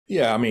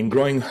Yeah, I mean,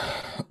 growing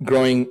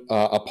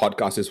a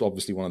podcast is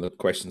obviously one of the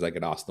questions I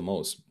get asked the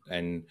most,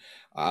 and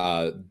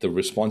the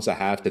response I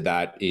have to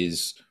that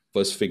is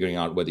first figuring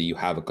out whether you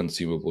have a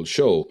consumable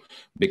show,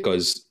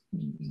 because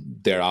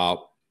there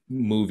are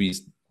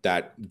movies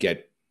that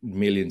get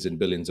millions and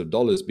billions of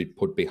dollars be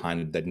put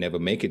behind it that never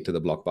make it to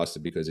the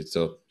blockbuster because it's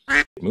a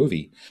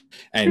movie,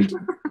 and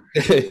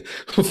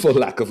for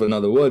lack of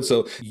another word.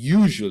 So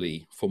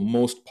usually for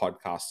most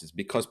podcasters,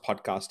 because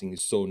podcasting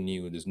is so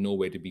new, there's no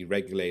way to be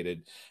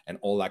regulated and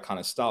all that kind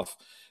of stuff.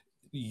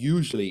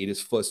 Usually it is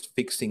first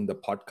fixing the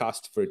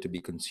podcast for it to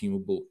be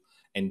consumable,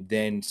 and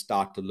then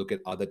start to look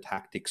at other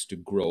tactics to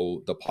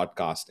grow the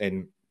podcast.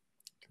 And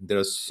there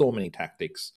are so many tactics